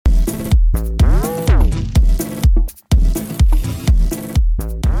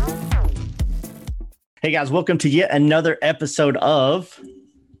Hey guys, welcome to yet another episode of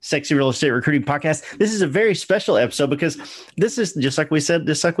Sexy Real Estate Recruiting Podcast. This is a very special episode because this is just like we said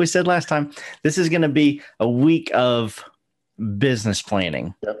last time. This is going to be a week of business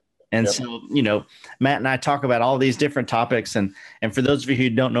planning. Yep. And Yep. so, Matt and I talk about all these different topics. And for those of you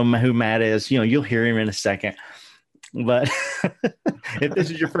who don't know who Matt is, you'll hear him in a second. But if this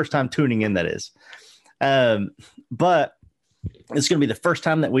is your first time tuning in, that is. But it's going to be the first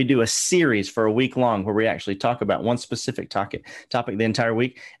time that we do a series for a week long where we actually talk about one specific topic the entire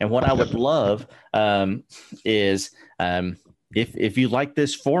week. And what I would love is if you like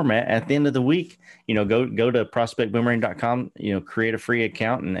this format at the end of the week, go to prospectboomerang.com, create a free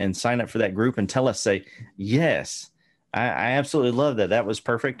account and sign up for that group and tell us, say, yes, I absolutely love that. That was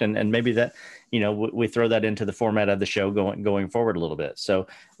perfect. And maybe that, we throw that into the format of the show going forward a little bit. So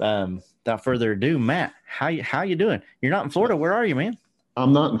without further ado, Matt, how you doing? You're not in Florida. Where are you, man?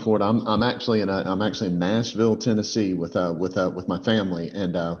 I'm not in Florida. I'm actually in Nashville, Tennessee with my family,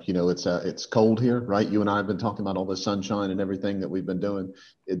 and it's cold here, right? You and I have been talking about all the sunshine and everything that we've been doing.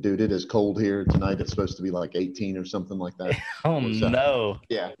 Dude, it is cold here tonight. It's supposed to be like 18 or something like that. Oh no.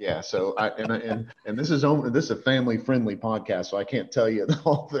 Yeah. So this is a family friendly podcast, so I can't tell you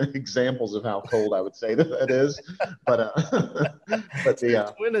all the examples of how cold I would say that is. But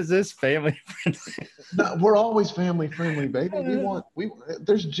when is this family friendly? No, we're always family friendly, baby.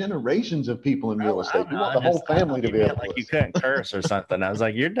 There's generations of people in real estate. We want the whole family to be able like you couldn't curse or something. I was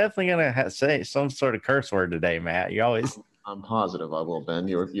like, you're definitely gonna say some sort of curse word today, Matt. You always. I'm positive I will, Ben.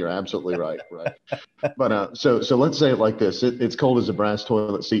 You're absolutely right. But so let's say it like this: it's cold as a brass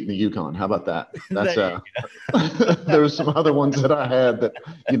toilet seat in the Yukon. How about that? That's there's some other ones that I had that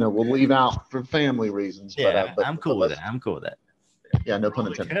we'll leave out for family reasons. Yeah, but I'm cool with that. I'm cool with that. Yeah, no pun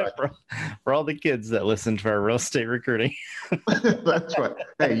intended. For all the kids that listen to our real estate recruiting. That's right.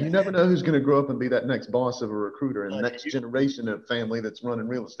 Hey, you never know who's going to grow up and be that next boss of a recruiter and next generation of family that's running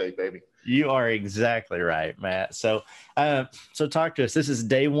real estate, baby. You are exactly right, Matt. So talk to us. This is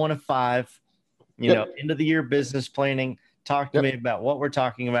day 1 of 5, end of the year business planning. Talk to me about what we're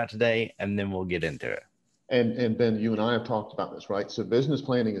talking about today, and then we'll get into it. And Ben, you and I have talked about this, right? So business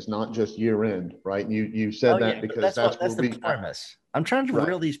planning is not just year end, right? You said that because that's the premise. I'm trying to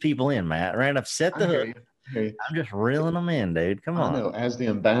reel these people in, Matt. Right? I've set the hook. I'm just reeling them in, dude. Come on. I know. As the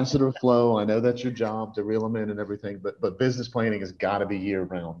ambassador of flow, I know that's your job to reel them in and everything. But business planning has got to be year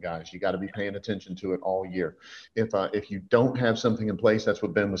round, guys. You got to be paying attention to it all year. If you don't have something in place, that's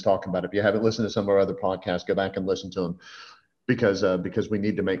what Ben was talking about. If you haven't listened to some of our other podcasts, go back and listen to them. Because we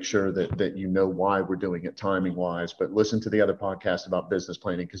need to make sure that why we're doing it timing wise, but listen to the other podcast about business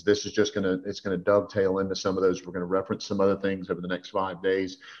planning, because this is just gonna dovetail into some of those. We're going to reference some other things over the next 5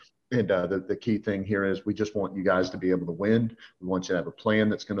 days. And the key thing here is we just want you guys to be able to win. We want you to have a plan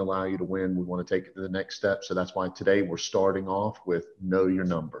that's going to allow you to win. We want to take it to the next step. So that's why today we're starting off with know your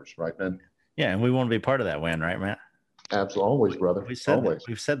numbers, right, Ben? Yeah, and we want to be part of that win, right, Matt? Absolutely, always, brother. We've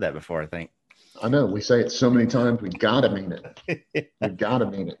said that before, I think. I know we say it so many times. We gotta mean it. We gotta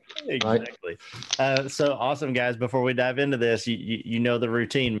mean it. Exactly. Right? So awesome, guys. Before we dive into this, you know the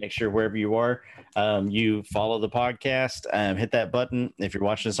routine. Make sure wherever you are, you follow the podcast. Hit that button. If you're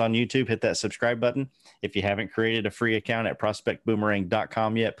watching this on YouTube, hit that subscribe button. If you haven't created a free account at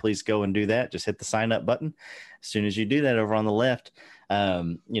prospectboomerang.com yet, please go and do that. Just hit the sign up button. As soon as you do that, over on the left,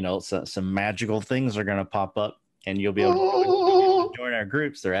 some magical things are going to pop up, and you'll be able to join our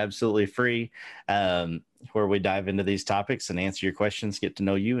groups. They're absolutely free, where we dive into these topics and answer your questions, get to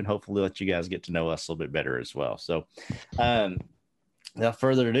know you, and hopefully let you guys get to know us a little bit better as well. So without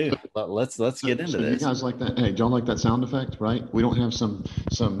further ado, let's get into this. You guys like that? Hey, y'all like that sound effect, right? We don't have some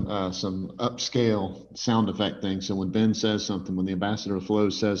upscale sound effect thing. So when Ben says something, when the ambassador of flow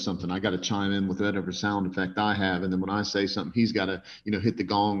says something, I got to chime in with whatever sound effect I have, and then when I say something, he's got to hit the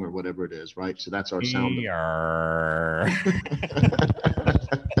gong or whatever it is, right? So that's our sound.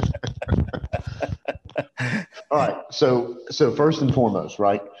 All right. So first and foremost,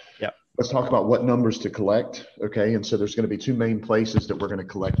 right? Yeah. Let's talk about what numbers to collect. Okay. And so there's going to be 2 main places that we're going to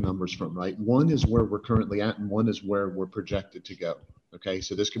collect numbers from, right? One is where we're currently at, and one is where we're projected to go. Okay.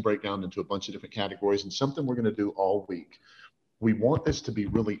 So this can break down into a bunch of different categories, and something we're going to do all week. We want this to be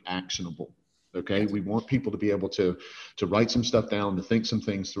really actionable. Okay. We want people to be able to write some stuff down, to think some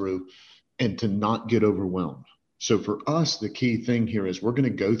things through, and to not get overwhelmed. So for us, the key thing here is we're going to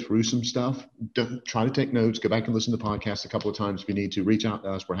go through some stuff. Don't try to take notes. Go back and listen to the podcast a couple of times if you need to. Reach out to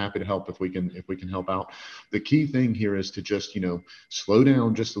us. We're happy to help if we can help out. The key thing here is to just slow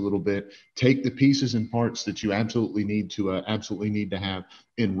down just a little bit. Take the pieces and parts that you absolutely need to have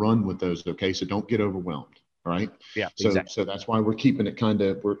and run with those. Okay, so don't get overwhelmed. right? Yeah, So, exactly. so that's why we're keeping it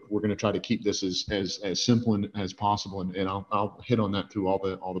we're going to try to keep this as simple as possible. And I'll hit on that through all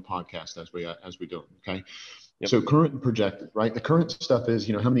the podcasts as we do. Okay. Yep. So current and projected, right? The current stuff is,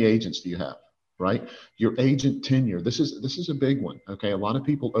 how many agents do you have? Right? Your agent tenure. This is a big one. Okay. A lot of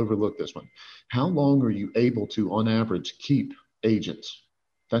people overlook this one. How long are you able to, on average, keep agents?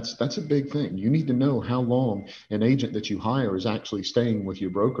 That's a big thing. You need to know how long an agent that you hire is actually staying with your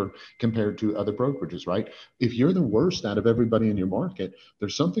broker compared to other brokerages, right? If you're the worst out of everybody in your market,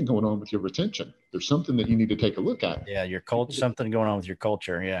 there's something going on with your retention. There's something that you need to take a look at. Yeah, your culture, something going on with your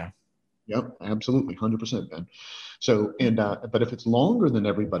culture. Yeah. Yep, absolutely, 100%, Ben. So, but if it's longer than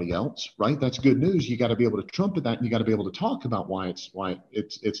everybody else, right? That's good news. You got to be able to trumpet that, and you got to be able to talk about why it's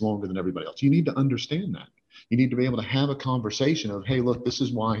longer than everybody else. You need to understand that. You need to be able to have a conversation of, hey, look, this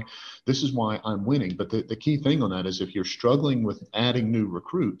is why I'm winning. But the key thing on that is if you're struggling with adding new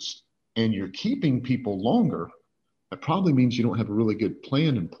recruits and you're keeping people longer, that probably means you don't have a really good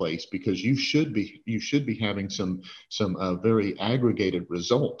plan in place, because you should be having some very aggregated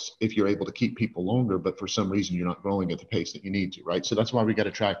results if you're able to keep people longer, but for some reason you're not growing at the pace that you need to, right? So that's why we got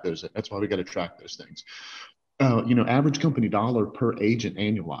to track those. That's why we got to track those things. Average company dollar per agent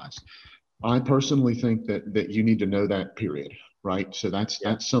annualized. I personally think that you need to know that, period, right? So that's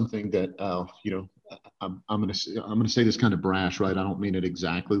something that I'm gonna say this kind of brash, right? I don't mean it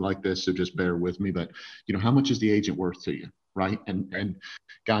exactly like this, so just bear with me. But how much is the agent worth to you, right? And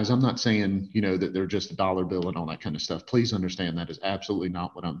guys, I'm not saying that they're just a dollar bill and all that kind of stuff. Please understand that is absolutely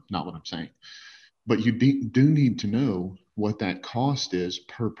not what I'm saying. But you do need to know what that cost is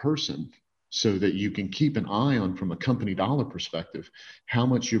per person, so that you can keep an eye on, from a company dollar perspective, how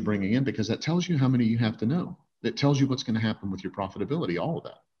much you're bringing in, because that tells you how many you have to know. It tells you what's going to happen with your profitability, all of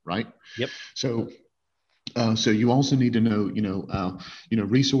that, right? Yep. So you also need to know,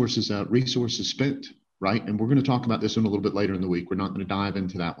 resources spent, right? And we're going to talk about this one a little bit later in the week. We're not going to dive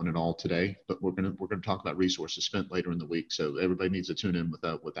into that one at all today, but we're going to talk about resources spent later in the week. So everybody needs to tune in with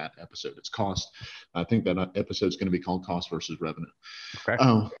that episode. It's cost. I think that episode is going to be called Cost versus Revenue.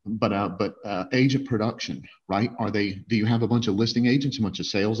 Okay. But agent production, right? Do you have a bunch of listing agents, a bunch of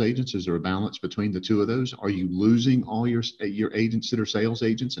sales agents? Is there a balance between the two of those? Are you losing all your agents that are sales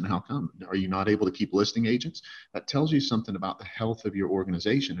agents, and how come? Are you not able to keep listing agents? That tells you something about the health of your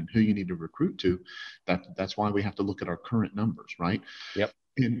organization and who you need to recruit to. That's why we have to look at our current numbers, right? Yep.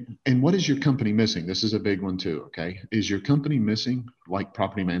 And what is your company missing? This is a big one too. Okay. Is your company missing like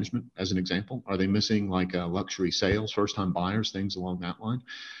property management as an example? Are they missing like luxury sales, first time buyers, things along that line?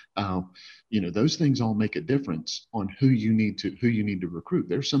 Those things all make a difference on who you need to recruit.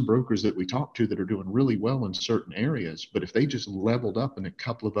 There's some brokers that we talk to that are doing really well in certain areas, but if they just leveled up in a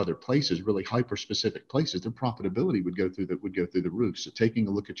couple of other places, really hyper specific places, their profitability would go through the roof. So taking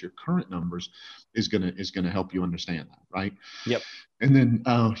a look at your current numbers is gonna help you understand that, right? Yep. And then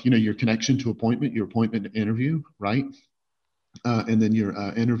your connection to appointment, your appointment to interview, right? And then your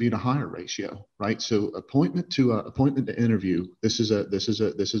interview to hire ratio, right? So appointment to interview. This is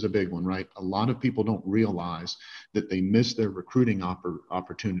a big one, right? A lot of people don't realize that they miss their recruiting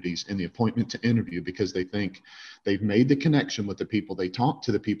opportunities in the appointment to interview, because they think they've made the connection with the people, they talk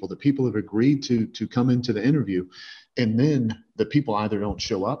to the people have agreed to come into the interview, and then the people either don't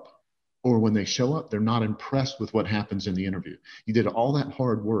show up, or when they show up, they're not impressed with what happens in the interview. You did all that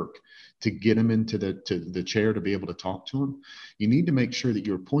hard work to get them into the chair to be able to talk to them. You need to make sure that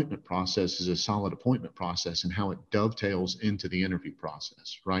your appointment process is a solid appointment process, and how it dovetails into the interview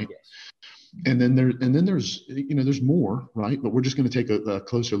process, right? Yes. And then there's more, right? But we're just going to take a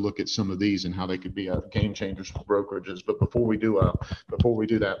closer look at some of these and how they could be game changers for brokerages. But before we do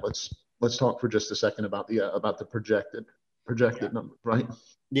that, let's talk for just a second about the projected number, right?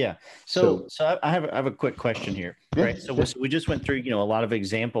 Yeah. So I have a quick question here, right? So we just went through, a lot of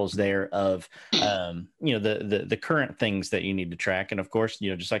examples there of, the current things that you need to track. And of course,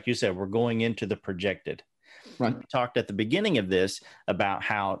 just like you said, we're going into the projected. Right. We talked at the beginning of this about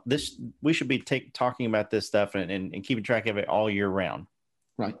how we should be talking about this stuff and keeping track of it all year round.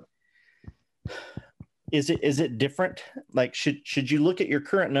 Right. Is it different? Like, should you look at your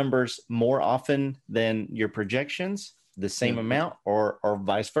current numbers more often than your projections, the same amount, or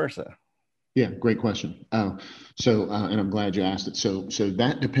vice versa? Yeah, great question. And I'm glad you asked it. So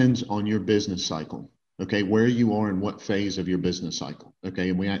that depends on your business cycle. Okay, where you are and what phase of your business cycle. Okay,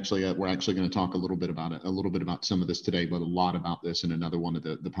 and we're actually going to talk a little bit about some of this today, but a lot about this in another one of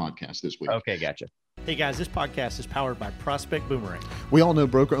the podcasts this week. Okay, gotcha. Hey guys, this podcast is powered by Prospect Boomerang. We all know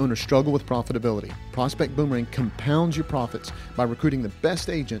broker owners struggle with profitability. Prospect Boomerang compounds your profits by recruiting the best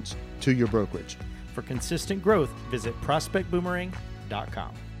agents to your brokerage. For consistent growth, visit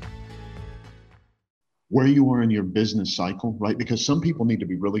prospectboomerang.com. where you are in your business cycle, right? Because some people need to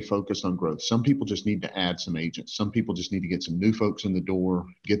be really focused on growth. Some people just need to add some agents. Some people just need to get some new folks in the door,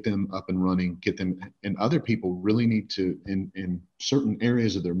 get them up and running, get them. And other people really need to, in certain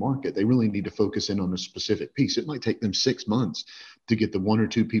areas of their market, they really need to focus in on a specific piece. It might take them 6 months to get the 1 or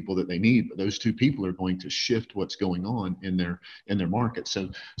 2 people that they need, but those 2 people are going to shift what's going on in their market. So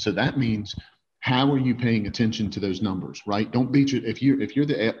that means, how are you paying attention to those numbers, right? Don't beat your, if you're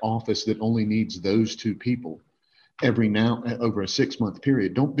the office that only needs those 2 people every now over a 6-month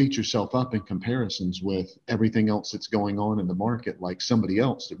period, don't beat yourself up in comparisons with everything else that's going on in the market, like somebody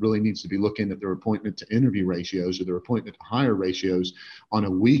else that really needs to be looking at their appointment to interview ratios or their appointment to hire ratios on a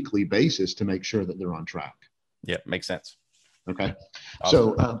weekly basis to make sure that they're on track. Yeah, makes sense. Okay.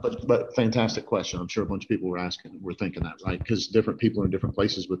 Awesome. So, but fantastic question. I'm sure a bunch of people were thinking that, right? Because different people are in different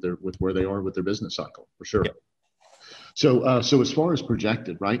places with where they are with their business cycle, for sure. Yep. So as far as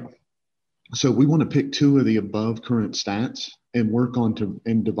projected, right? So we want to pick 2 of the above current stats and work on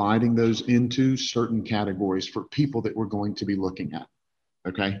dividing those into certain categories for people that we're going to be looking at.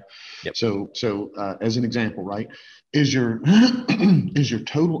 Okay. Yep. So as an example, right? Is your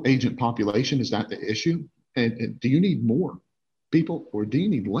total agent population, is that the issue? And do you need more people or do you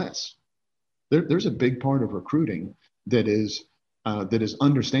need less? There's a big part of recruiting that is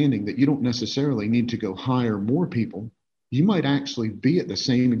understanding that you don't necessarily need to go hire more people. You might actually be at the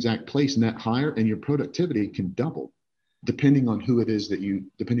same exact place net hire, and your productivity can double depending on who it is that you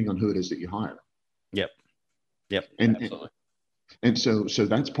hire. Yep. Absolutely. And so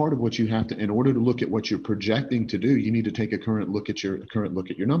that's part of what you have to, in order to look at what you're projecting to do, you need to take a current look at your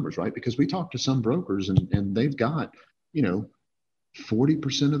numbers, right? Because we talk to some brokers and they've got,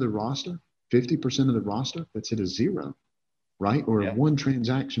 40% of the roster, 50% of the roster that's at a 0, right? Or 1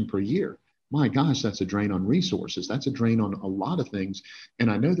 transaction per year. My gosh, that's a drain on resources. That's a drain on a lot of things. And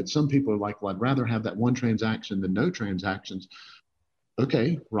I know that some people are like, well, I'd rather have that 1 transaction than no transactions.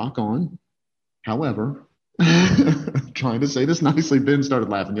 Okay, rock on. However, trying to say this nicely, Ben started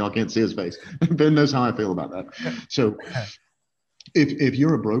laughing. Y'all can't see his face. Ben knows how I feel about that. So if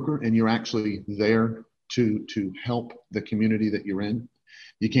you're a broker and you're actually there to help the community that you're in,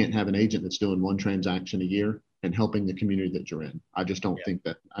 you can't have an agent that's doing 1 transaction a year and helping the community that you're in. I just don't think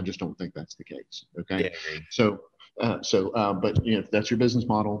that's the case. Okay. Yeah, but if that's your business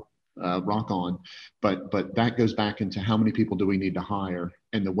model, rock on. But that goes back into how many people do we need to hire,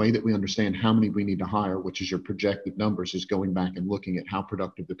 and the way that we understand how many we need to hire, which is your projected numbers, is going back and looking at how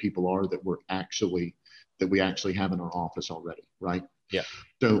productive the people are that we actually have in our office already, right? Yeah.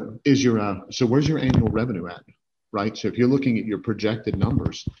 So where's your annual revenue at, right? So if you're looking at your projected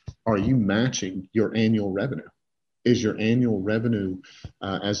numbers, are you matching your annual revenue? Is your annual revenue,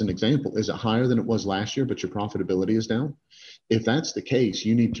 as an example, is it higher than it was last year, but your profitability is down? If that's the case,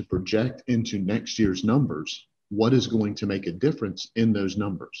 you need to project into next year's numbers what is going to make a difference in those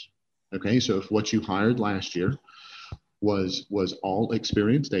numbers. Okay, so if what you hired last year was all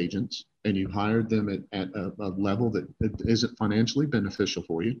experienced agents, and you hired them at a level that isn't financially beneficial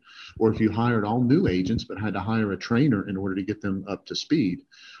for you, or if you hired all new agents but had to hire a trainer in order to get them up to speed,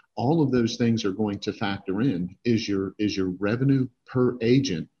 all of those things are going to factor in. Is your revenue per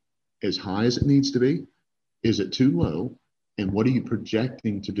agent as high as it needs to be? Is it too low? And what are you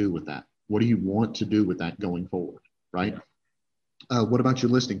projecting to do with that? What do you want to do with that going forward, right? What about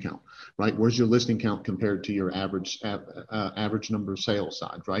your listing count, right? Where's your listing count compared to your average number of sales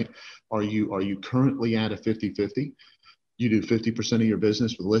side, right? Are you currently at a 50-50? You do 50% of your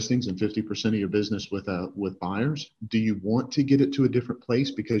business with listings and 50% of your business with buyers. Do you want to get it to a different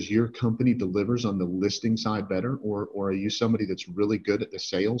place because your company delivers on the listing side better? Or are you somebody that's really good at the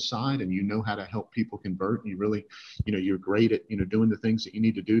sales side and you know how to help people convert, and you really, you're great at, doing the things that you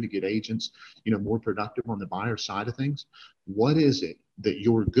need to do to get agents, more productive on the buyer side of things? What is it that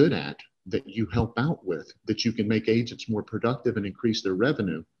you're good at that you help out with that you can make agents more productive and increase their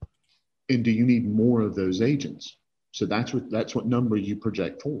revenue? And do you need more of those agents? So that's what number you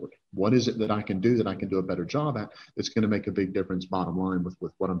project forward. What is it that I can do a better job at that's going to make a big difference bottom line with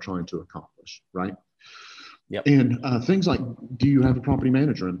what I'm trying to accomplish, right? Yep. And things like, do you have a property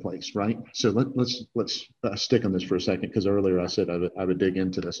manager in place, right? So let's stick on this for a second, because earlier I said I would dig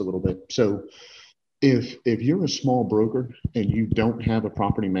into this a little bit. So if you're a small broker and you don't have a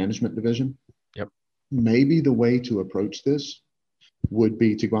property management division, yep, maybe the way to approach this would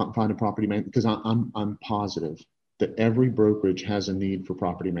be to go out and find a property manager, because I'm positive that every brokerage has a need for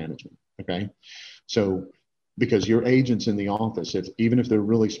property management. Okay. So because your agents in the office, even if they're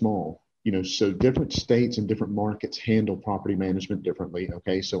really small, So different states and different markets handle property management differently.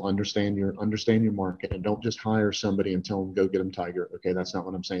 Okay. So understand your market, and don't just hire somebody and tell them, go get them Tiger. Okay. That's not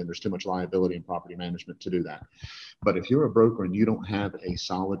what I'm saying. There's too much liability in property management to do that. But if you're a broker and you don't have a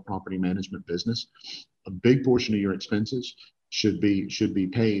solid property management business, a big portion of your expenses should be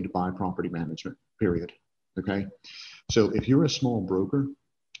paid by property management, period. Okay. So if you're a small broker,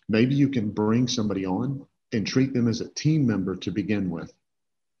 maybe you can bring somebody on and treat them as a team member to begin with.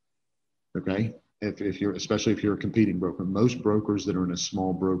 Okay. Especially if you're a competing broker, most brokers that are in a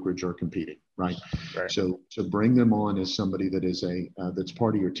small brokerage are competing, right? Right. So bring them on as somebody that is that's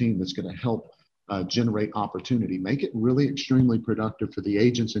part of your team, that's going to help generate opportunity. Make it really extremely productive for the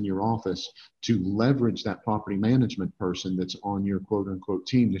agents in your office to leverage that property management person that's on your quote unquote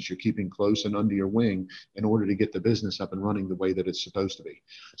team that you're keeping close and under your wing in order to get the business up and running the way that it's supposed to be.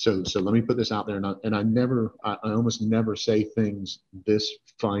 So let me put this out there, and I almost never say things this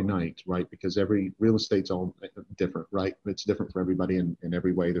finite, right? Because every real estate's all different, right? It's different for everybody in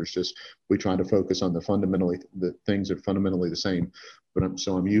every way. We try to focus on the things are fundamentally the same. But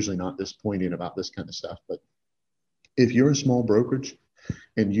I'm usually not disappointed about this kind of stuff. But if you're a small brokerage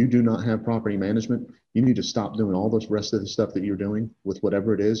and you do not have property management, you need to stop doing all this rest of the stuff that you're doing with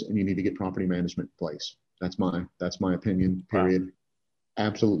whatever it is, and you need to get property management in place. That's my opinion, period. Wow.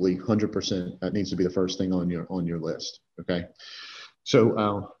 Absolutely, 100%. That needs to be the first thing on your list. Okay.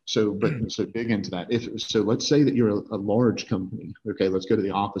 So dig into that. So let's say that you're a large company. Okay, let's go to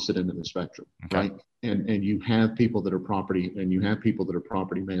the opposite end of the spectrum, okay. Right? And you have people that are property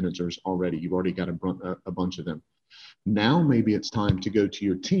managers already. You've already got a bunch of them. Now maybe it's time to go to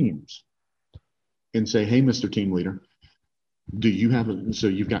your teams and say, hey, Mr. Team Leader, so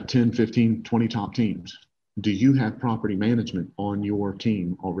you've got 10, 15, 20 top teams. Do you have property management on your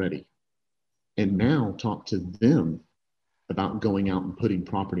team already? And now talk to them about going out and putting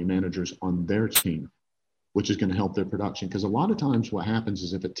property managers on their team, which is going to help their production. Because a lot of times what happens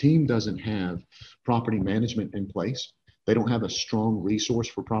is if a team doesn't have property management in place, they don't have a strong resource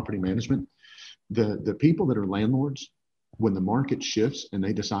for property management, the people that are landlords, when the market shifts and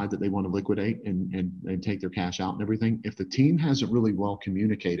they decide that they want to liquidate and take their cash out and everything, if the team hasn't really well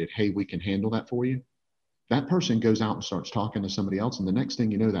communicated, hey, we can handle that for you, that person goes out and starts talking to somebody else. And the next thing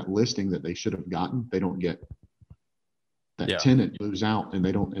you know, that listing that they should have gotten, they don't get. That tenant moves out, and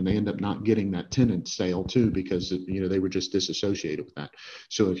they end up not getting that tenant sale too, because they were just disassociated with that.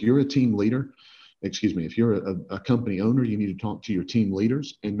 So if you're a team leader, if you're a company owner, you need to talk to your team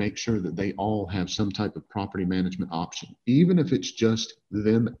leaders and make sure that they all have some type of property management option, even if it's just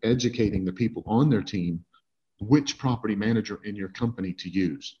them educating the people on their team which property manager in your company to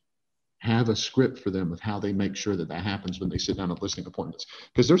use. Have a script for them of how they make sure that happens when they sit down at listing appointments.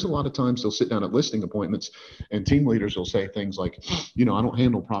 Because there's a lot of times they'll sit down at listing appointments and team leaders will say things like, I don't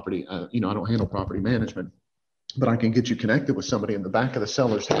handle property, management, but I can get you connected with somebody in the back of the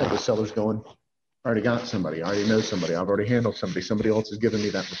seller's head. The seller's going, I already got somebody. I already know somebody. I've already handled somebody. Somebody else has given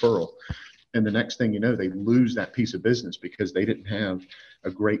me that referral. And the next thing you know, they lose that piece of business because they didn't have a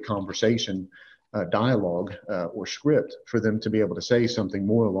great conversation dialogue or script for them to be able to say something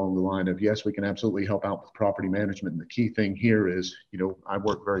more along the line of, yes, we can absolutely help out with property management. And the key thing here is, I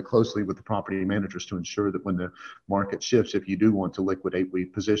work very closely with the property managers to ensure that when the market shifts, if you do want to liquidate, we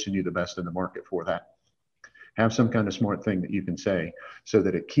position you the best in the market for that. Have some kind of smart thing that you can say so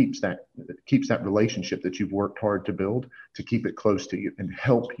that it keeps that relationship that you've worked hard to build, to keep it close to you and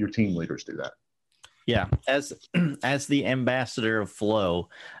help your team leaders do that. Yeah, as the ambassador of flow,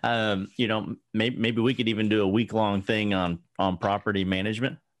 maybe we could even do a week-long thing on property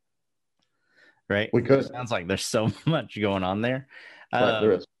management, right? We could. It sounds like there's so much going on there. Right,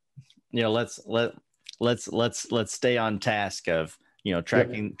 there is. Let's stay on task of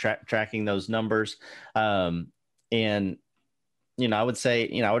tracking those numbers, and I would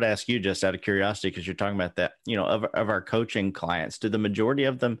say, I would ask you just out of curiosity, because you're talking about that, of our coaching clients, do the majority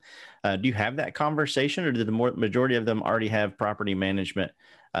of them, do you have that conversation, or do the majority of them already have property management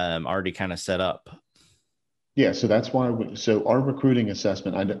already kind of set up? Yeah, so that's why. So our recruiting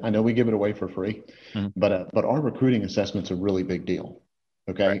assessment, I know we give it away for free, mm-hmm. but our recruiting assessment's a really big deal.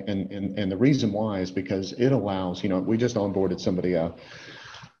 Okay, right. And the reason why is because it allows, we just onboarded somebody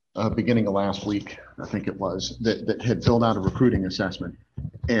beginning of last week, I think it was, that had filled out a recruiting assessment.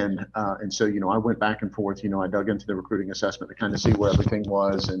 And so, I went back and forth, I dug into the recruiting assessment to kind of see where everything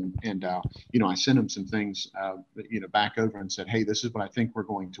was. And I sent him some things, back over and said, hey, this is what I think we're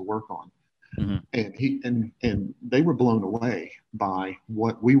going to work on. Mm-hmm. And they were blown away by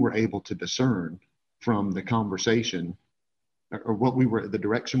what we were able to discern from the conversation, or the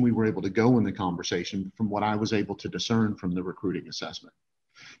direction we were able to go in the conversation from what I was able to discern from the recruiting assessment.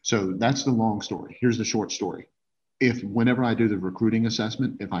 So that's the long story. Here's the short story. If whenever I do the recruiting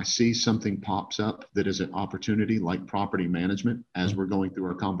assessment, if I see something pops up that is an opportunity like property management as we're going through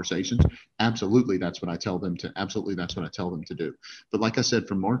our conversations, absolutely that's what I tell them to do. But like I said,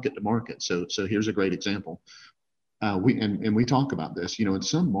 from market to market. So here's a great example. We talk about this, in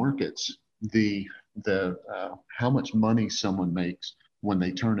some markets, the how much money someone makes when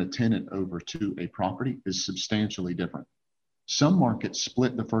they turn a tenant over to a property is substantially different. Some markets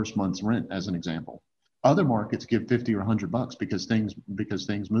split the first month's rent, as an example. Other markets give 50 or $100 because things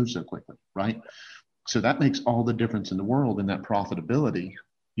move so quickly, right? So that makes all the difference in the world in that profitability.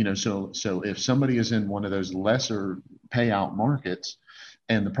 So if somebody is in one of those lesser payout markets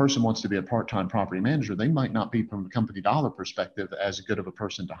and the person wants to be a part-time property manager, they might not be, from a company dollar perspective, as good of a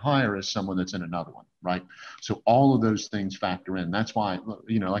person to hire as someone that's in another one, right? So all of those things factor in. That's why,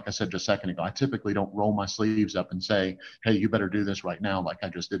 like I said just a second ago, I typically don't roll my sleeves up and say, hey, you better do this right now, like I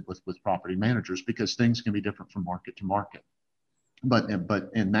just did with property managers, because things can be different from market to market. But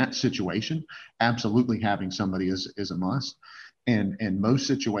in that situation, absolutely having somebody is a must. And in most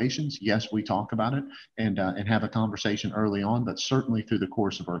situations, yes, we talk about it and have a conversation early on, but certainly through the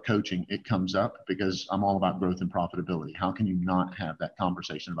course of our coaching, it comes up because I'm all about growth and profitability. How can you not have that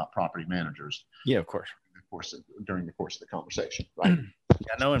conversation about property managers? Yeah, of course. During the course of the conversation, right?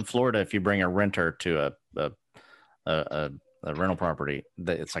 I know in Florida, if you bring a renter to a rental property,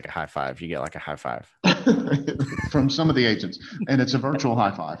 it's like a high five. You get like a high five from some of the agents, and it's a virtual high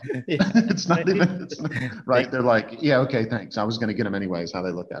five. Yeah. It's not right. They're like, yeah, okay, thanks. I was going to get them anyways. How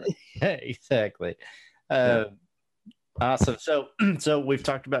they look at it. Yeah, exactly. Awesome. So we've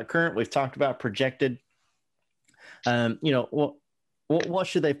talked about current. We've talked about projected. What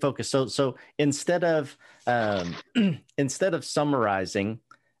should they focus? So instead of summarizing,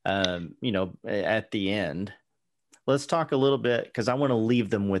 at the end, let's talk a little bit, because I want to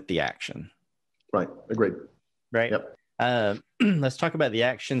leave them with the action. Right. Agreed. Right. Yep. Let's talk about the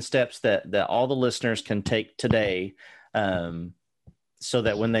action steps that all the listeners can take today, so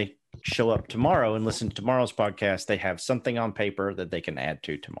that when they show up tomorrow and listen to tomorrow's podcast, they have something on paper that they can add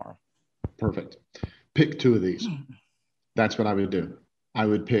to tomorrow. Perfect. Pick two of these. That's what I would do. I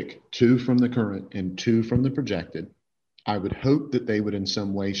would pick two from the current and two from the projected. I would hope that they would in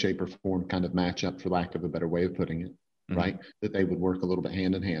some way, shape, or form kind of match up, for lack of a better way of putting it, right? That they would work a little bit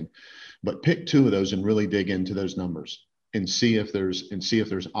hand in hand. But pick two of those and really dig into those numbers and see if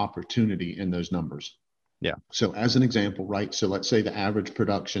there's opportunity in those numbers. Yeah. So as an example, right? So let's say the average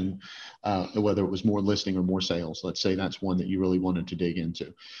production, whether it was more listing or more sales, let's say that's one that you really wanted to dig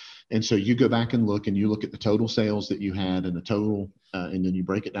into. And so you go back and look at the total sales that you had and the total, and then you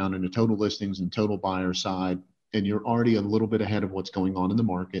break it down into total listings and total buyer side, and you're already a little bit ahead of what's going on in the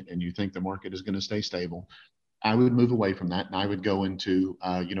market, and you think the market is going to stay stable. I would move away from that, and I would go into,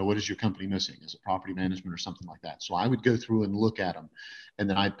 what is your company missing? Is it property management or something like that? So I would go through and look at them, and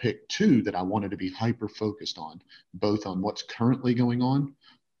then I'd pick two that I wanted to be hyper focused on, both on what's currently going on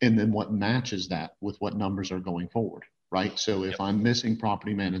and then what matches that with what numbers are going forward. Right. So if I'm missing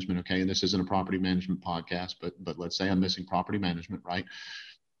property management, okay, and this isn't a property management podcast, but let's say I'm missing property management, right?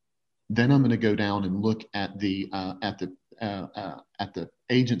 Then I'm going to go down and look at the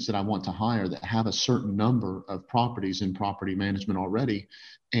agents that I want to hire that have a certain number of properties in property management already,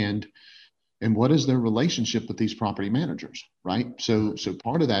 and what is their relationship with these property managers, right? So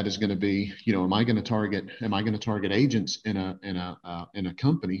part of that is going to be, am I going to target agents in a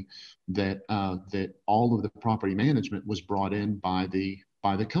company that all of the property management was brought in by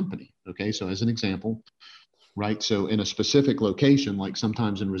the company? Okay, so as an example, right? So in a specific location, like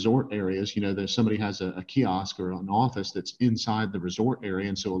sometimes in resort areas, there's somebody has a kiosk or an office that's inside the resort area.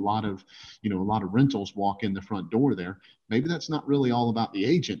 And so a lot of rentals walk in the front door there. Maybe that's not really all about the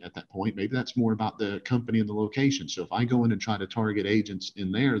agent at that point. Maybe that's more about the company and the location. So if I go in and try to target agents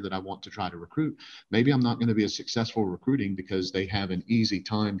in there that I want to try to recruit, maybe I'm not going to be as successful recruiting because they have an easy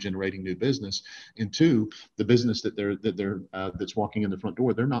time generating new business. And two, the business that's walking in the front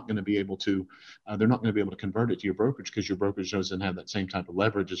door, they're not going to be able to convert it to your brokerage because your brokerage doesn't have that same type of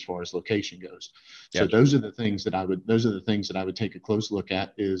leverage as far as location goes. Gotcha. So those are the things that I would take a close look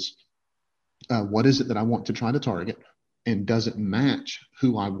at is what is it that I want to try to target? And does it match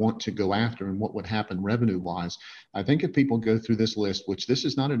who I want to go after and what would happen revenue wise? I think if people go through this list, which this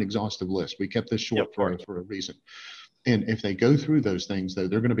is not an exhaustive list, we kept this short for a reason. And if they go through those things, though,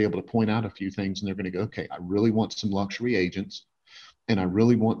 they're going to be able to point out a few things and they're going to go, okay, I really want some luxury agents and I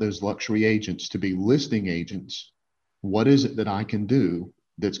really want those luxury agents to be listing agents. What is it that I can do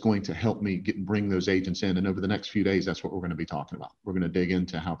that's going to help me bring those agents in. And over the next few days, that's what we're going to be talking about. We're going to dig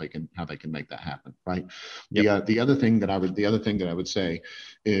into how they can make that happen. Right. Yep. The other thing that I would say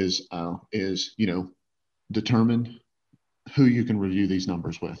is determine who you can review these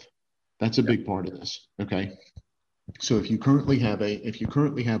numbers with. That's a big part of this. Okay. So if you currently have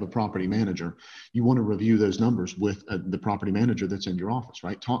a property manager, you want to review those numbers with the property manager that's in your office,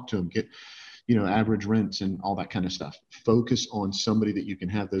 right? Talk to them, get, average rents and all that kind of stuff. Focus on somebody that you can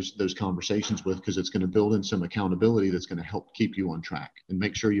have those conversations with, because it's going to build in some accountability that's going to help keep you on track, and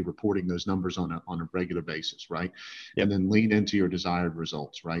make sure you're reporting those numbers on a regular basis, right? Yep. And then lean into your desired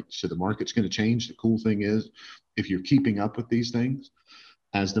results, right? So the market's going to change. The cool thing is, if you're keeping up with these things,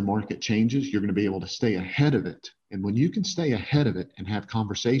 as the market changes, you're going to be able to stay ahead of it. And when you can stay ahead of it and have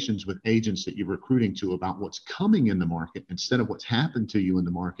conversations with agents that you're recruiting to about what's coming in the market instead of what's happened to you in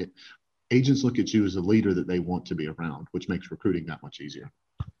the market, agents look at you as a leader that they want to be around, which makes recruiting that much easier.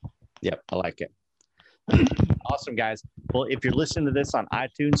 Yep, I like it. Awesome, guys. Well, if you're listening to this on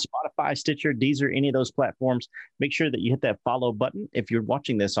iTunes, Spotify, Stitcher, Deezer, any of those platforms, make sure that you hit that follow button. If you're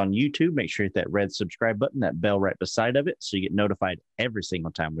watching this on YouTube, make sure you hit that red subscribe button, that bell right beside of it, so you get notified every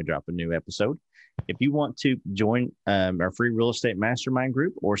single time we drop a new episode. If you want to join our free real estate mastermind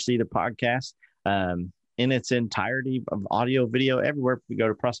group or see the podcast in its entirety of audio, video, everywhere, we go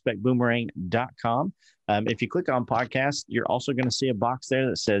to prospectboomerang.com. If you click on podcast, you're also going to see a box there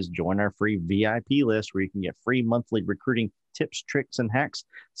that says join our free VIP list, where you can get free monthly recruiting tips, tricks, and hacks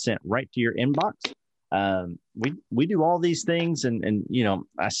sent right to your inbox. We do all these things, and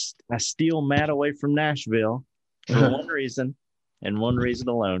I steal Matt away from Nashville for one reason and one reason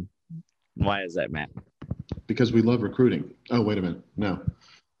alone. Why is that, Matt? Because we love recruiting. Oh, wait a minute. No.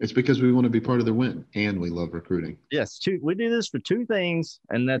 It's because we want to be part of the win, and we love recruiting. Yes, we do this for two things,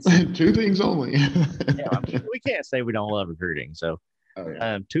 and that's two things only. Yeah, we can't say we don't love recruiting. So,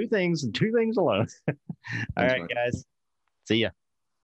 two things and two things alone. All right, guys. See ya.